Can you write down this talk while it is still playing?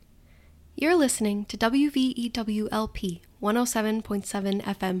You're listening to WVEWLP 107.7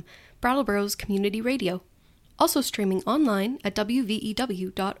 FM, Brattleboro's Community Radio, also streaming online at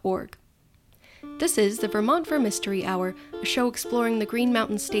wvew.org. This is the Vermont Vermystery Hour, a show exploring the Green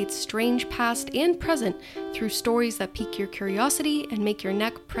Mountain State's strange past and present through stories that pique your curiosity and make your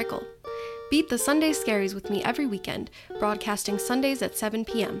neck prickle. Beat the Sunday Scaries with me every weekend, broadcasting Sundays at 7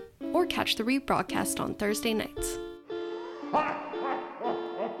 p.m., or catch the rebroadcast on Thursday nights.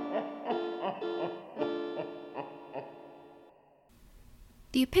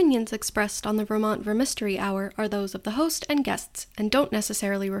 The opinions expressed on the Vermont Vermystery Hour are those of the host and guests and don't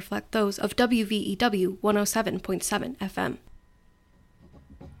necessarily reflect those of WVEW 107.7 FM.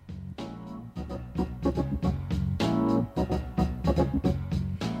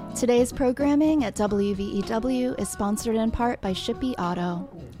 Today's programming at WVEW is sponsored in part by Shippey Auto,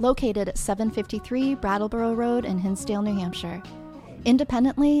 located at 753 Brattleboro Road in Hinsdale, New Hampshire.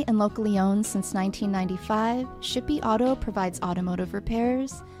 Independently and locally owned since 1995, Shippey Auto provides automotive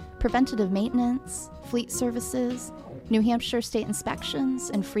repairs, preventative maintenance, fleet services, New Hampshire state inspections,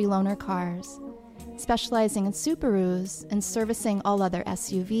 and free loaner cars. Specializing in Subarus and servicing all other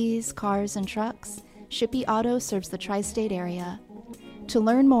SUVs, cars, and trucks, Shippey Auto serves the tri-state area. To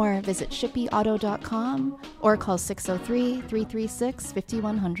learn more, visit shippeyauto.com or call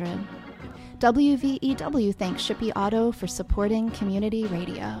 603-336-5100. WVEW thanks Shippey Auto for supporting community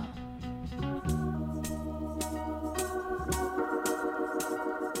radio.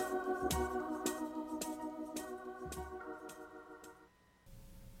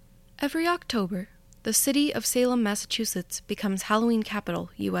 Every October, the city of Salem, Massachusetts becomes Halloween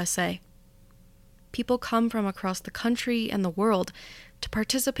capital, USA. People come from across the country and the world to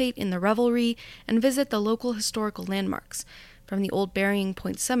participate in the revelry and visit the local historical landmarks, from the old Burying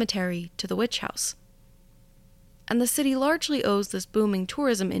Point Cemetery to the Witch House. And the city largely owes this booming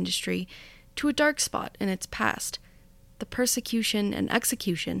tourism industry to a dark spot in its past, the persecution and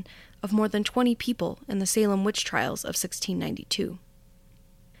execution of more than 20 people in the Salem witch trials of 1692.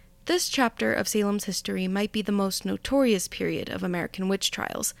 This chapter of Salem's history might be the most notorious period of American witch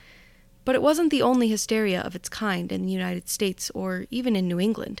trials, but it wasn't the only hysteria of its kind in the United States or even in New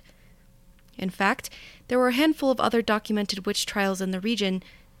England. In fact, there were a handful of other documented witch trials in the region,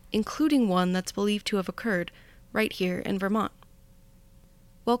 including one that's believed to have occurred right here in Vermont.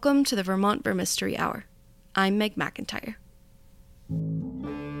 Welcome to the Vermont Vermystery Hour. I'm Meg McIntyre.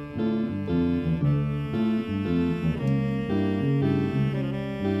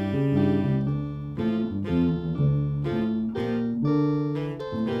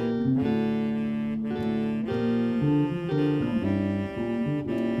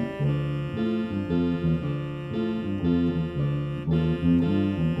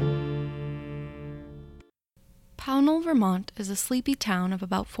 Pownal, Vermont is a sleepy town of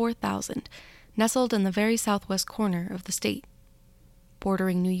about 4,000, nestled in the very southwest corner of the state.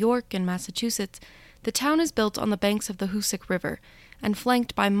 Bordering New York and Massachusetts, the town is built on the banks of the Hoosick River and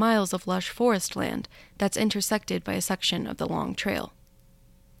flanked by miles of lush forest land that's intersected by a section of the Long Trail.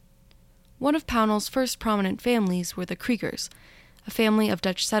 One of Pownal's first prominent families were the Kriegers, a family of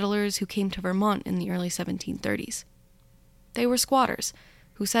Dutch settlers who came to Vermont in the early 1730s. They were squatters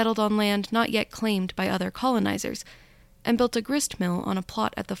who settled on land not yet claimed by other colonizers, and built a grist mill on a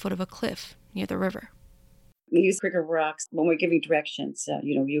plot at the foot of a cliff near the river. We use Krieger rocks when we're giving directions.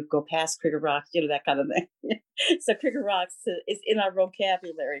 You go past Krieger rocks, that kind of thing. So Krieger rocks is in our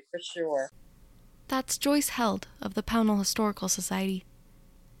vocabulary for sure. That's Joyce Held of the Pownal Historical Society.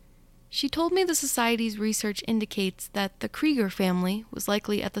 She told me the Society's research indicates that the Krieger family was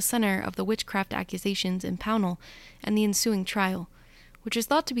likely at the center of the witchcraft accusations in Pownal and the ensuing trial, which is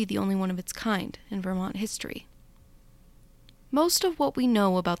thought to be the only one of its kind in Vermont history. Most of what we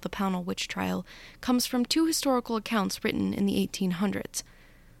know about the Pownal witch trial comes from two historical accounts written in the 1800s,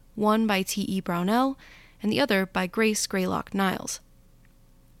 one by T.E. Brownell and the other by Grace Greylock Niles.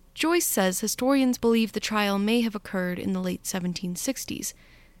 Joyce says historians believe the trial may have occurred in the late 1760s,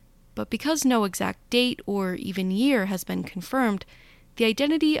 but because no exact date or even year has been confirmed, the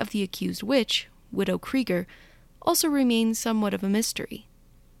identity of the accused witch, Widow Krieger, also remains somewhat of a mystery.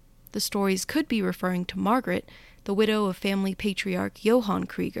 The stories could be referring to Margaret, the widow of family patriarch Johann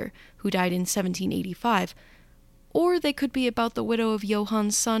Krieger, who died in 1785, or they could be about the widow of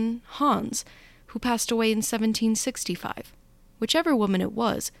Johann's son, Hans, who passed away in 1765. Whichever woman it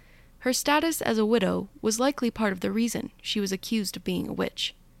was, her status as a widow was likely part of the reason she was accused of being a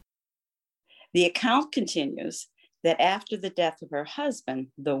witch. The account continues that after the death of her husband,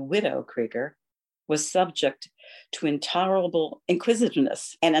 the widow Krieger, was subject to intolerable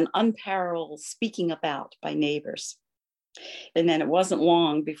inquisitiveness and an unparalleled speaking about by neighbors. And then it wasn't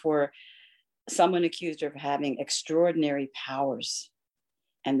long before Someone accused her of having extraordinary powers,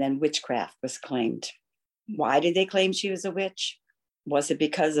 and then witchcraft was claimed. Why did they claim she was a witch? Was it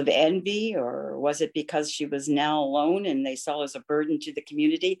because of envy, or was it because she was now alone and they saw her as a burden to the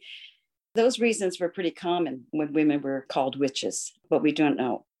community? Those reasons were pretty common when women were called witches, but we don't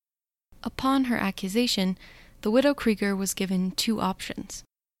know. Upon her accusation, the widow Krieger was given two options.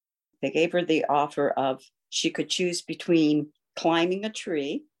 They gave her the offer of she could choose between climbing a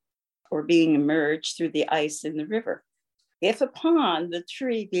tree or being immersed through the ice in the river. If upon the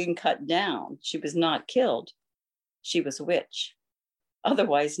tree being cut down, she was not killed, she was a witch.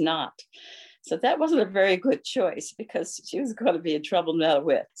 Otherwise not. So that wasn't a very good choice because she was going to be in trouble no matter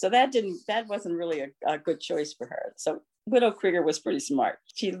what. So that wasn't really a good choice for her. So Widow Krieger was pretty smart.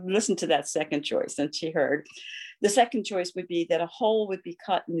 She listened to that second choice and she heard. The second choice would be that a hole would be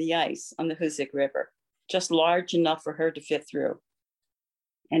cut in the ice on the Hoosic River, just large enough for her to fit through.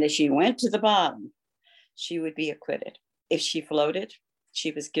 And if she went to the bottom, she would be acquitted. If she floated,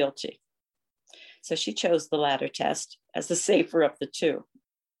 she was guilty. So she chose the latter test as the safer of the two.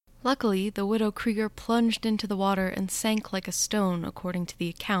 Luckily, the widow Krieger plunged into the water and sank like a stone, according to the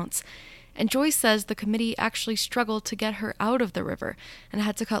accounts. And Joyce says the committee actually struggled to get her out of the river and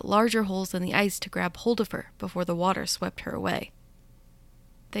had to cut larger holes in the ice to grab hold of her before the water swept her away.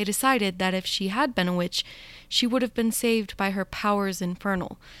 They decided that if she had been a witch, she would have been saved by her powers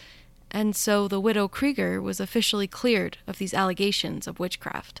infernal. And so the widow Krieger was officially cleared of these allegations of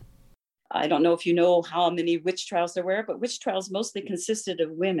witchcraft. I don't know if you know how many witch trials there were, but witch trials mostly consisted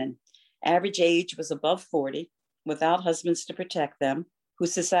of women. Average age was above 40, without husbands to protect them, who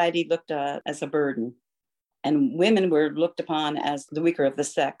society looked at as a burden. And women were looked upon as the weaker of the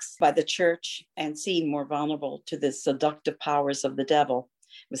sex by the church and seen more vulnerable to the seductive powers of the devil.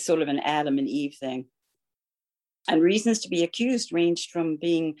 It was sort of an Adam and Eve thing. And reasons to be accused ranged from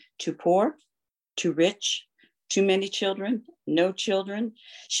being too poor, too rich, too many children, no children.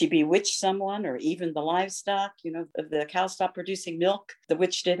 She bewitched someone, or even the livestock, if the cow stopped producing milk, the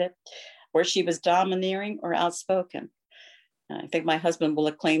witch did it. Or she was domineering or outspoken. I think my husband will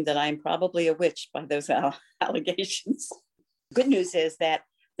acclaim that I'm probably a witch by those allegations. Good news is that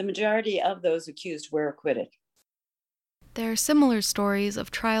the majority of those accused were acquitted. There are similar stories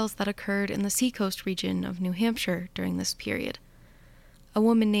of trials that occurred in the seacoast region of New Hampshire during this period. A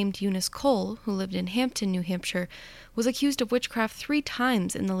woman named Eunice Cole, who lived in Hampton, New Hampshire, was accused of witchcraft 3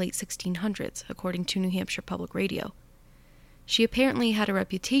 times in the late 1600s, according to New Hampshire Public Radio. She apparently had a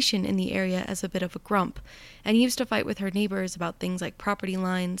reputation in the area as a bit of a grump, and used to fight with her neighbors about things like property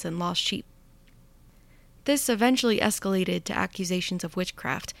lines and lost sheep. This eventually escalated to accusations of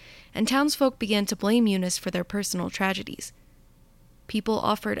witchcraft, and townsfolk began to blame Eunice for their personal tragedies. People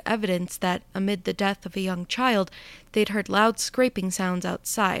offered evidence that, amid the death of a young child, they'd heard loud scraping sounds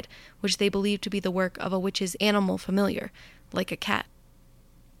outside, which they believed to be the work of a witch's animal familiar, like a cat.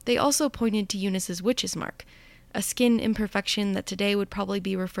 They also pointed to Eunice's witch's mark, a skin imperfection that today would probably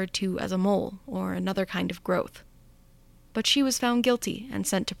be referred to as a mole or another kind of growth. But she was found guilty and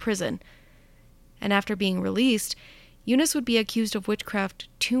sent to prison. And after being released, Eunice would be accused of witchcraft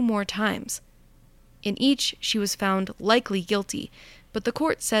 2 more times. In each, she was found likely guilty, but the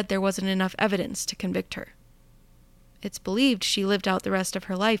court said there wasn't enough evidence to convict her. It's believed she lived out the rest of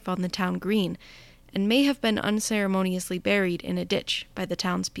her life on the town green, and may have been unceremoniously buried in a ditch by the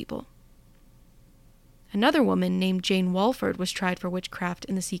townspeople. Another woman named Jane Walford was tried for witchcraft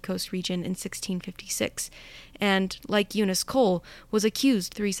in the seacoast region in 1656, and, like Eunice Cole, was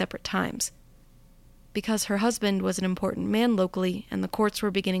accused 3 separate times. Because her husband was an important man locally, and the courts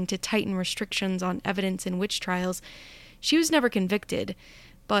were beginning to tighten restrictions on evidence in witch trials, she was never convicted,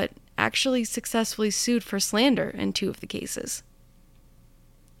 but actually successfully sued for slander in 2 of the cases.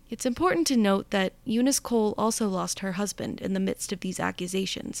 It's important to note that Eunice Cole also lost her husband in the midst of these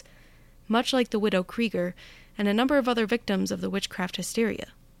accusations, much like the widow Krieger and a number of other victims of the witchcraft hysteria.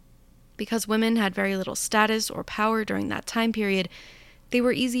 Because women had very little status or power during that time period, they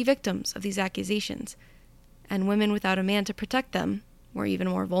were easy victims of these accusations, and women without a man to protect them were even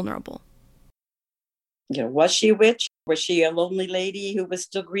more vulnerable. Was she a witch? Was she a lonely lady who was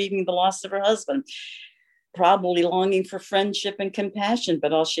still grieving the loss of her husband? Probably longing for friendship and compassion,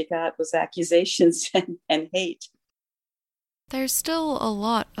 but all she got was accusations and hate. There's still a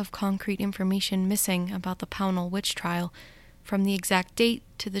lot of concrete information missing about the Pownal witch trial, from the exact date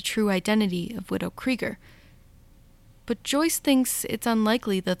to the true identity of Widow Krieger. But Joyce thinks it's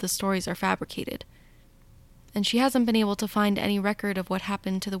unlikely that the stories are fabricated, and she hasn't been able to find any record of what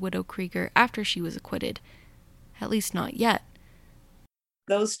happened to the widow Krieger after she was acquitted, at least not yet.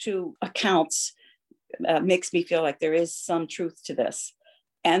 Those 2 accounts makes me feel like there is some truth to this.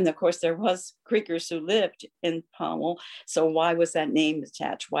 And of course, there was Kriegers who lived in Pownal. So why was that name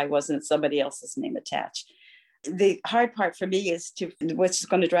attached? Why wasn't somebody else's name attached? The hard part for me is what's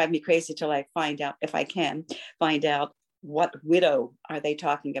going to drive me crazy till I find out, if I can find out, what widow are they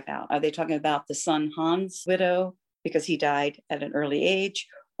talking about? Are they talking about the son Hans' widow because he died at an early age?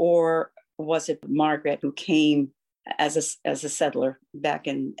 Or was it Margaret who came as a settler back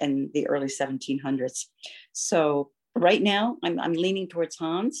in the early 1700s? So right now, I'm leaning towards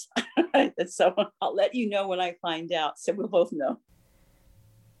Hans. So I'll let you know when I find out, so we'll both know.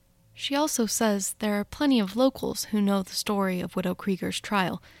 She also says there are plenty of locals who know the story of Widow Krieger's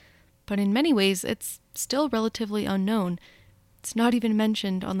trial, but in many ways it's still relatively unknown. It's not even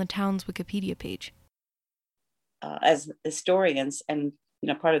mentioned on the town's Wikipedia page. As historians and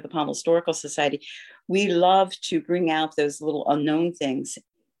part of the Pownal Historical Society, we love to bring out those little unknown things.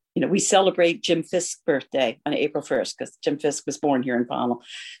 We celebrate Jim Fisk's birthday on April 1st because Jim Fisk was born here in Pownal.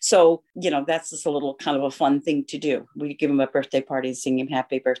 So, that's just a little kind of a fun thing to do. We give him a birthday party and sing him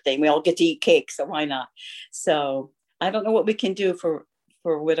happy birthday. And we all get to eat cake, so why not? So I don't know what we can do for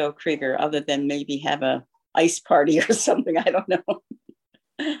Widow Krieger other than maybe have a ice party or something. I don't know.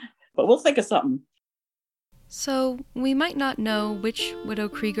 But we'll think of something. So we might not know which Widow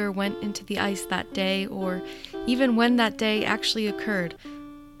Krieger went into the ice that day or even when that day actually occurred.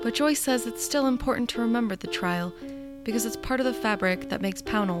 But Joyce says it's still important to remember the trial because it's part of the fabric that makes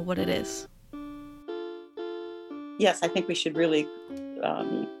Pownal what it is. Yes, I think we should really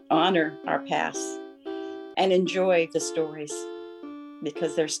honor our past and enjoy the stories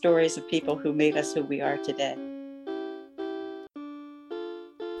because they're stories of people who made us who we are today.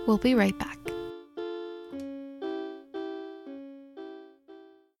 We'll be right back.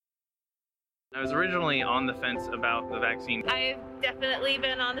 I was originally on the fence about the vaccine. I've definitely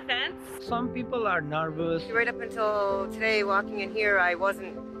been on the fence. Some people are nervous. Right up until today, walking in here, I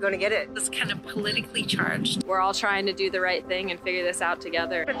wasn't going to get it. It's kind of politically charged. We're all trying to do the right thing and figure this out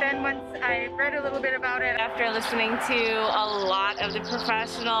together. But then once I read a little bit about it, after listening to a lot of the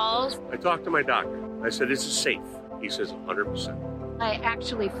professionals, I talked to my doctor. I said, is it safe? He says 100%. I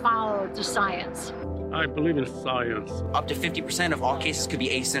actually followed the science. I believe in science. Up to 50% of all cases could be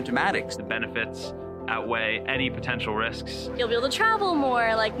asymptomatic. The benefits outweigh any potential risks. You'll be able to travel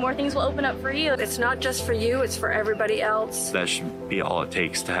more, more things will open up for you. It's not just for you, it's for everybody else. That should be all it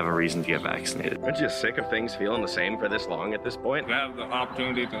takes to have a reason to get vaccinated. Aren't you sick of things feeling the same for this long at this point? I have the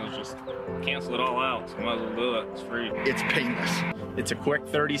opportunity to just cancel it all out, so might as well do it. It's free. It's painless. It's a quick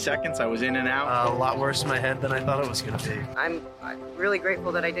 30 seconds. I was in and out. A lot worse in my head than I thought it was going to be. I'm really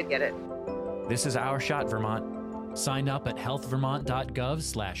grateful that I did get it. This is Our Shot Vermont. Sign up at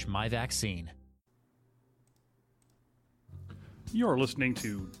healthvermont.gov/myvaccine. You're listening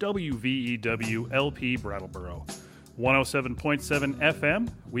to WVEW LP Brattleboro, 107.7 FM.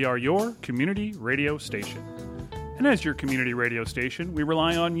 We are your community radio station. And as your community radio station, we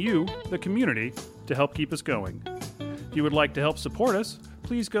rely on you, the community, to help keep us going. If you would like to help support us,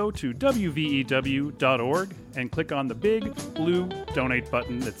 please go to wvew.org and click on the big blue donate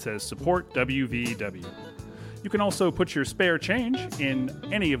button that says Support WVEW. You can also put your spare change in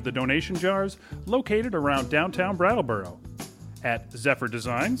any of the donation jars located around downtown Brattleboro. At Zephyr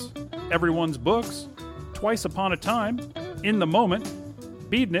Designs, Everyone's Books, Twice Upon a Time, In the Moment,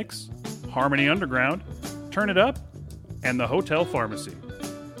 Beadniks, Harmony Underground, Turn It Up, and the Hotel Pharmacy.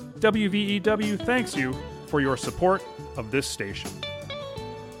 WVEW thanks you for your support of this station.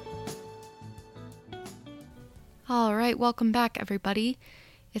 All right, welcome back, everybody.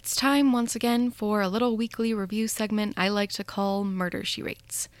 It's time once again for a little weekly review segment I like to call Murder, She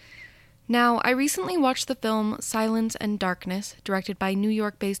Rates. Now, I recently watched the film Silence and Darkness, directed by New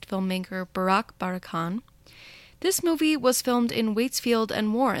York-based filmmaker Barak Barakhan. This movie was filmed in Waitsfield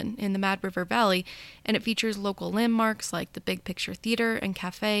and Warren in the Mad River Valley, and it features local landmarks like the Big Picture Theater and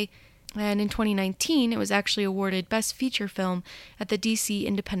Cafe, and in 2019 it was actually awarded Best Feature Film at the DC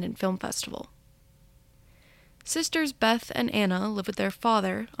Independent Film Festival. Sisters Beth and Anna live with their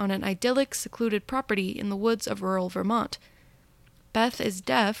father on an idyllic, secluded property in the woods of rural Vermont. Beth is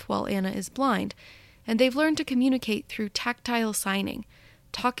deaf while Anna is blind, and they've learned to communicate through tactile signing,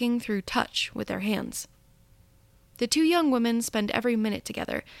 talking through touch with their hands. The two young women spend every minute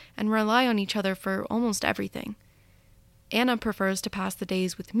together and rely on each other for almost everything. Anna prefers to pass the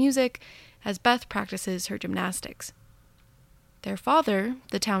days with music, as Beth practices her gymnastics. Their father,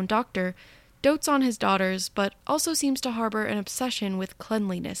 the town doctor, dotes on his daughters, but also seems to harbor an obsession with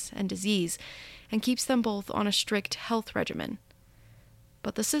cleanliness and disease, and keeps them both on a strict health regimen.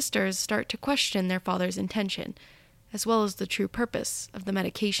 But the sisters start to question their father's intention, as well as the true purpose of the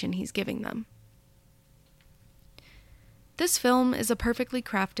medication he's giving them. This film is a perfectly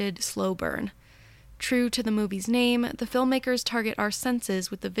crafted, slow burn. True to the movie's name, the filmmakers target our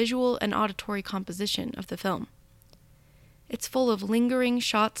senses with the visual and auditory composition of the film. It's full of lingering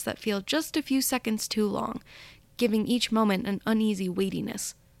shots that feel just a few seconds too long, giving each moment an uneasy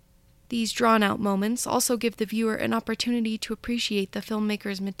weightiness. These drawn-out moments also give the viewer an opportunity to appreciate the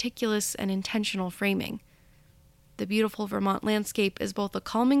filmmaker's meticulous and intentional framing. The beautiful Vermont landscape is both a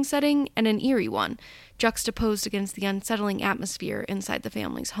calming setting and an eerie one, juxtaposed against the unsettling atmosphere inside the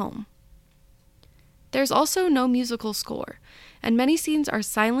family's home. There's also no musical score, and many scenes are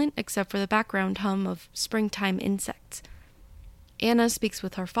silent except for the background hum of springtime insects. Anna speaks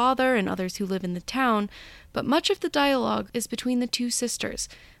with her father and others who live in the town, but much of the dialogue is between the two sisters,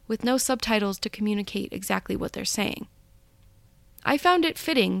 with no subtitles to communicate exactly what they're saying. I found it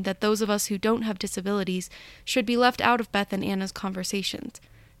fitting that those of us who don't have disabilities should be left out of Beth and Anna's conversations,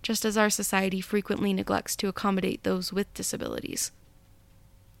 just as our society frequently neglects to accommodate those with disabilities.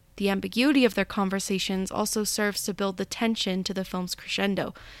 The ambiguity of their conversations also serves to build the tension to the film's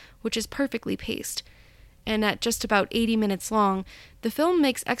crescendo, which is perfectly paced. And at just about 80 minutes long, the film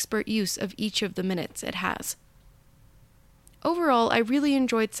makes expert use of each of the minutes it has. Overall, I really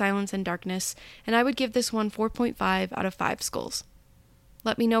enjoyed Silence and Darkness, and I would give this one 4.5 out of 5 skulls.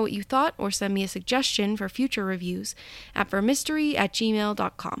 Let me know what you thought, or send me a suggestion for future reviews at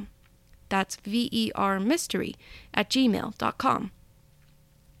vermystery@gmail.com. That's vermystery@gmail.com.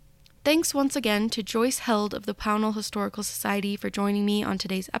 Thanks once again to Joyce Held of the Pownal Historical Society for joining me on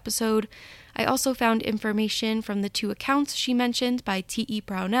today's episode. I also found information from the 2 accounts she mentioned by T.E.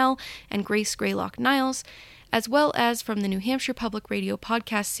 Brownell and Grace Greylock Niles, as well as from the New Hampshire Public Radio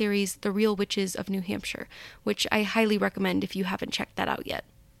podcast series, The Real Witches of New Hampshire, which I highly recommend if you haven't checked that out yet.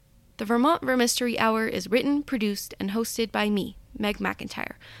 The Vermont Vermystery Hour is written, produced, and hosted by me, Meg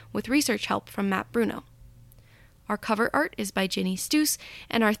McIntyre, with research help from Matt Bruno. Our cover art is by Ginny Stoos,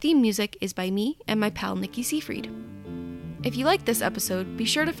 and our theme music is by me and my pal Nikki Seafried. If you like this episode, be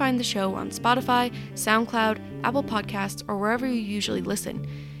sure to find the show on Spotify, SoundCloud, Apple Podcasts, or wherever you usually listen.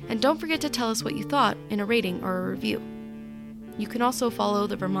 And don't forget to tell us what you thought in a rating or a review. You can also follow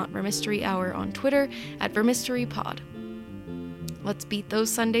the Vermont Vermystery Hour on Twitter at VermysteryPod. Let's beat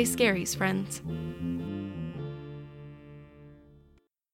those Sunday scaries, friends.